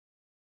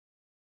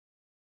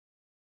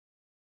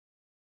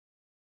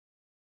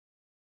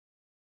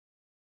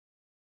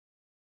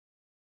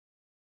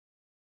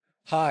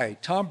Hi,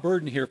 Tom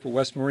Burden here for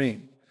West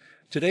Marine.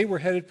 Today we're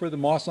headed for the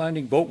Moss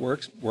Landing Boat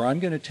Works, where I'm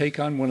going to take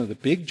on one of the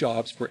big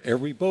jobs for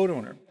every boat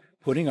owner,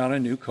 putting on a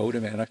new coat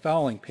of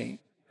antifouling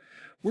paint.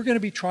 We're going to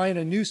be trying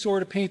a new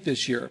sort of paint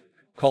this year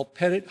called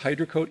Pettit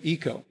Hydrocoat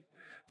ECO.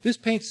 This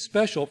paint's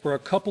special for a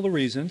couple of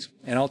reasons,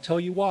 and I'll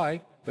tell you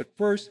why, but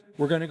first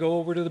we're going to go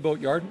over to the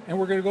boatyard and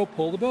we're going to go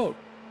pull the boat.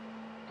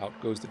 Out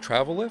goes the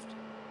travel lift,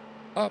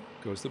 up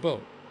goes the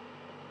boat.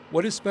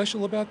 What is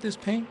special about this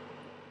paint?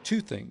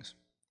 Two things.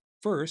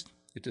 First,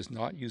 it does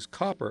not use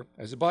copper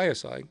as a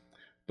biocide,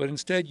 but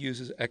instead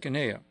uses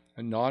echinacea,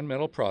 a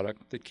non-metal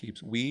product that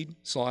keeps weed,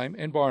 slime,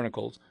 and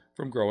barnacles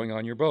from growing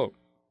on your boat.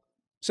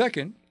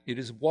 Second, it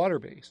is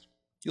water-based.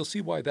 You'll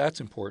see why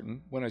that's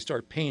important when I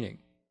start painting.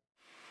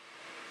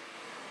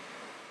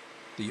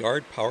 The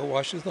yard power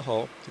washes the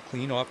hull to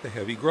clean off the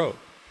heavy growth.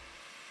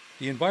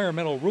 The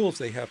environmental rules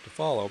they have to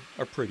follow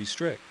are pretty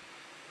strict.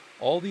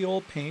 All the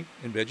old paint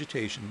and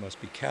vegetation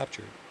must be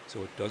captured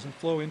so it doesn't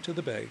flow into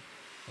the bay,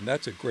 and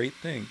that's a great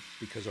thing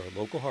because our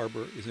local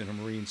harbor is in a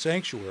marine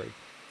sanctuary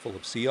full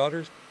of sea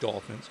otters,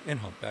 dolphins, and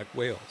humpback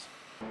whales.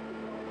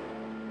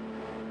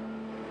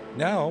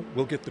 Now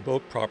we'll get the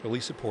boat properly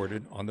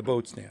supported on the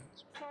boat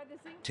stands.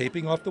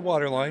 Taping off the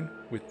waterline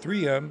with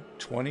 3M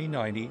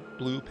 2090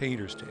 blue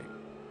painter's tape.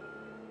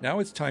 Now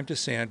it's time to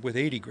sand with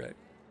 80 grit.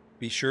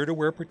 Be sure to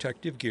wear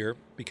protective gear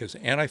because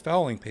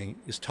antifouling paint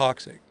is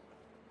toxic.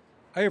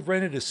 I have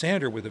rented a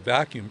sander with a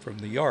vacuum from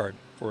the yard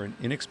for an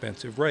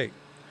inexpensive rate.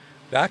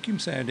 Vacuum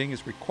sanding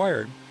is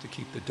required to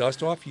keep the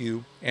dust off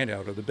you and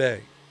out of the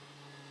bay.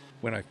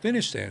 When I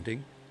finish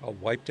sanding, I'll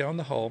wipe down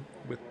the hull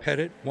with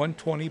Pettit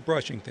 120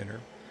 brushing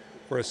thinner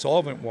for a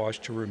solvent wash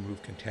to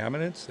remove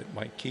contaminants that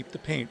might keep the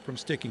paint from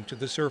sticking to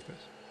the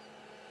surface.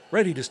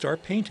 Ready to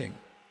start painting.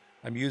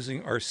 I'm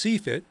using our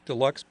C-Fit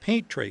Deluxe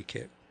Paint Tray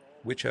Kit,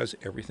 which has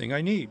everything I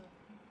need.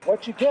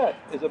 What you get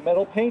is a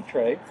metal paint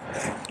tray.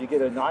 You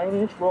get a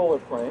 9-inch roller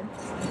frame.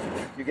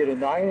 You get a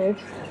 9-inch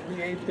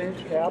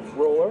 3/8-inch cap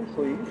roller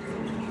sleeve.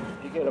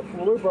 You get a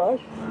fuller brush,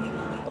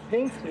 a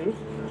paint tube,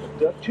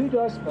 2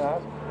 dust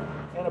masks,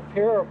 and a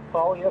pair of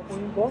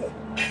polyethylene gloves.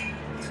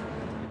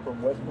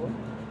 From West Marine.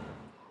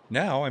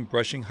 Now I'm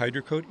brushing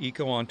Hydrocoat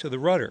ECO onto the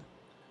rudder.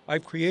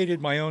 I've created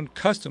my own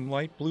custom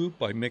light blue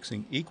by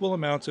mixing equal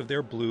amounts of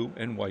their blue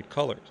and white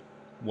colors,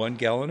 1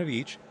 gallon of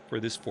each for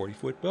this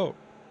 40-foot boat.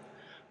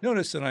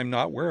 Notice that I'm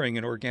not wearing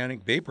an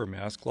organic vapor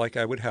mask like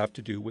I would have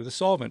to do with a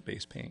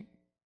solvent-based paint.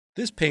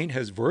 This paint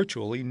has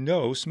virtually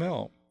no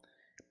smell.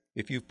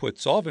 If you've put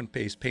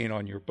solvent-based paint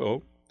on your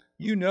boat,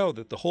 you know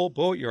that the whole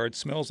boatyard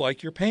smells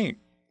like your paint.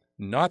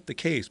 Not the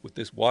case with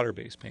this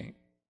water-based paint.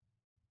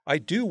 I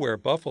do wear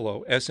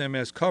Buffalo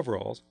SMS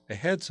coveralls, a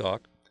head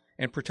sock,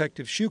 and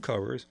protective shoe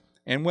covers,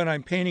 and when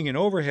I'm painting an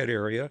overhead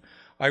area,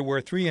 I wear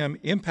 3M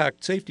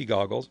impact safety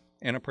goggles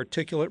and a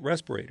particulate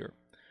respirator.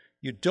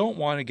 You don't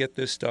want to get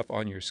this stuff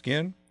on your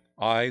skin,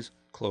 eyes,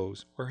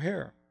 clothes, or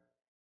hair.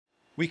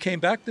 We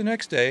came back the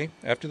next day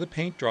after the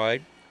paint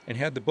dried and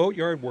had the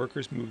boatyard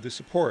workers move the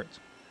supports.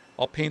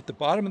 I'll paint the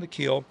bottom of the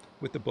keel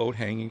with the boat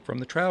hanging from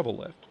the travel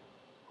lift.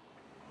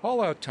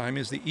 Haul-out time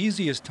is the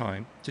easiest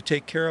time to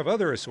take care of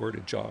other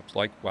assorted jobs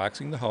like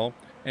waxing the hull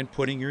and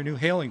putting your new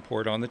hailing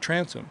port on the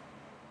transom.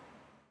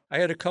 I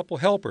had a couple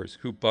helpers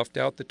who buffed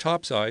out the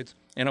topsides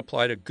and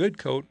applied a good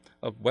coat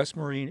of West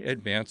Marine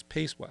Advanced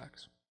Paste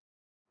Wax.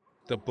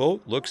 The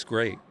boat looks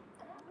great.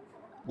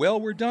 Well,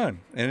 we're done,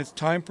 and it's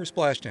time for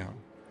splashdown.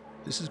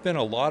 This has been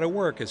a lot of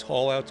work, as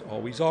haul-outs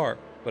always are,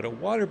 but a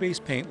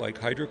water-based paint like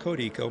Hydrocoat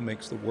ECO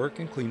makes the work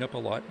and cleanup a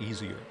lot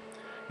easier.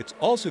 It's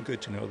also good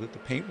to know that the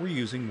paint we're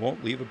using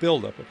won't leave a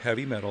buildup of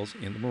heavy metals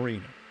in the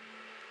marina.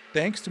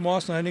 Thanks to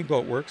Moss Landing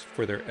Boat Works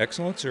for their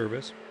excellent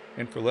service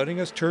and for letting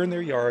us turn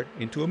their yard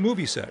into a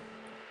movie set.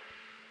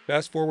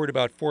 Fast forward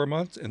about 4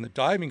 months, and the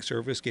diving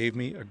service gave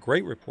me a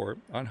great report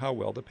on how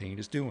well the paint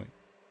is doing.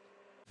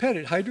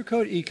 Pettit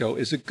Hydrocoat ECO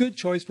is a good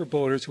choice for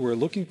boaters who are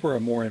looking for a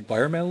more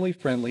environmentally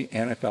friendly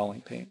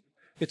antifouling paint.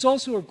 It's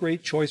also a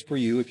great choice for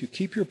you if you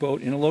keep your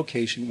boat in a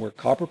location where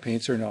copper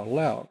paints are not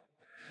allowed.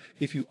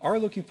 If you are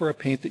looking for a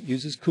paint that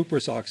uses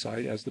cuprous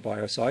oxide as the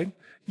biocide,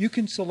 you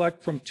can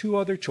select from 2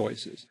 other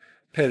choices,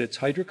 Pettit's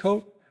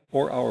Hydrocoat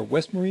or our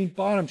West Marine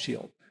Bottom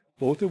Shield,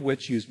 both of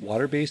which use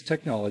water-based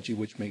technology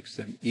which makes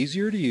them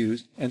easier to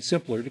use and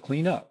simpler to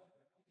clean up.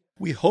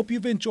 We hope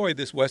you've enjoyed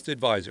this West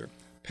Advisor.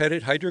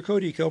 Pettit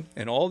Hydrocoat ECO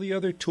and all the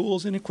other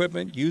tools and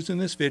equipment used in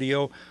this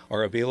video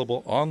are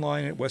available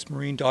online at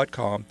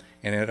westmarine.com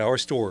and at our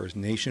stores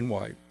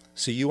nationwide.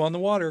 See you on the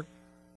water.